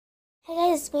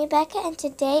Hi guys, it's me Becca, and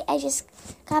today I just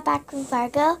got back from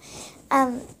Fargo,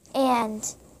 and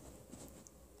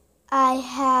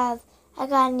I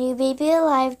got a new Baby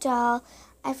Alive doll.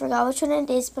 I forgot which one it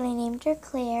is, but I named her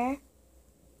Claire.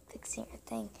 Fixing her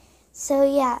thing. So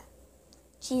yeah,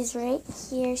 she's right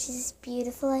here. She's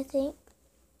beautiful, I think.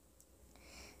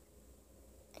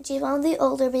 She's one of the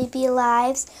older Baby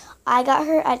Alives. I got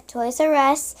her at Toys R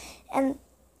Us, and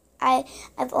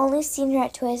I've only seen her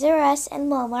at Toys R Us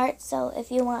and Walmart, so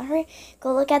if you want her,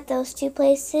 go look at those two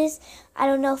places. I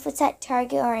don't know if it's at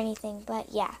Target or anything, but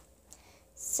yeah.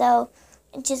 So,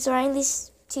 and she's wearing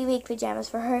these 2-week pajamas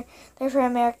for her. They're for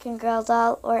American Girl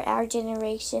doll or Our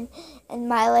Generation, and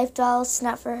My Life doll is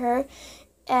not for her.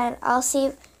 And I'll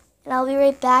be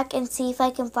right back and see if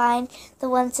I can find the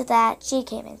ones that she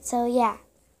came in. So yeah.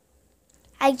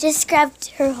 I just grabbed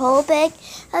her whole bag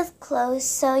of clothes,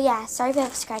 so yeah, sorry if I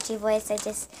have a scratchy voice, I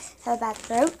just have a bad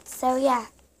throat, so yeah.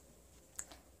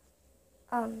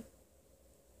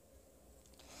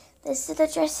 This is the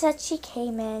dress that she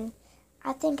came in.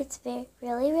 I think it's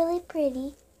really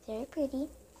pretty, very pretty.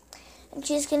 And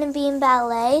she's going to be in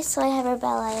ballet, so I have her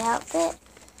ballet outfit.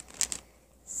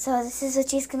 So this is what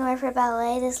she's going to wear for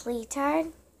ballet, this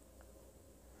leotard,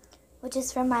 which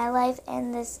is from My Life,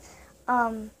 and this,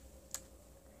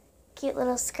 cute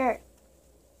little skirt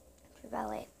for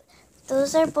ballet.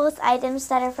 Those are both items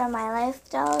that are from My Life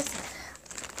dolls.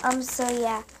 So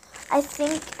yeah. I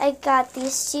think I got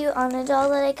these two on a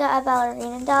doll that I got, a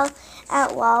ballerina doll,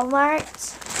 at Walmart.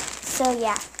 So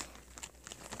yeah.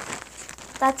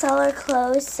 That's all her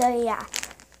clothes, so yeah.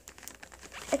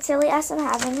 It's really awesome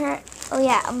having her. Oh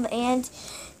yeah, and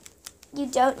you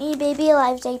don't need Baby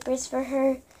Alive diapers for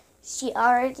her. She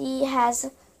already has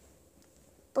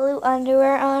blue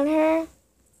underwear on her,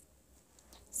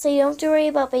 so you don't have to worry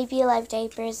about Baby Alive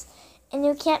diapers, and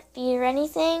you can't feed her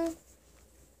anything,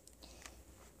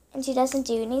 and she doesn't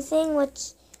do anything,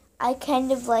 which I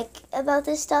kind of like about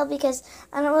this doll, because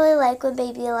I don't really like when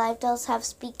Baby Alive dolls have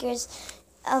speakers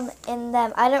in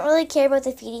them. I don't really care about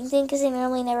the feeding thing because I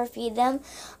normally never feed them,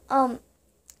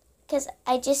 because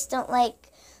I just don't like,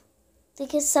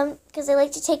 because I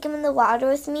like to take them in the water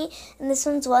with me, and this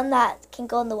one's one that can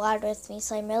go in the water with me,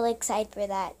 so I'm really excited for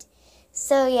that.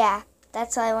 So yeah,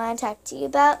 that's all I want to talk to you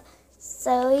about.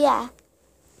 So yeah.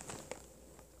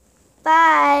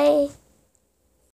 Bye!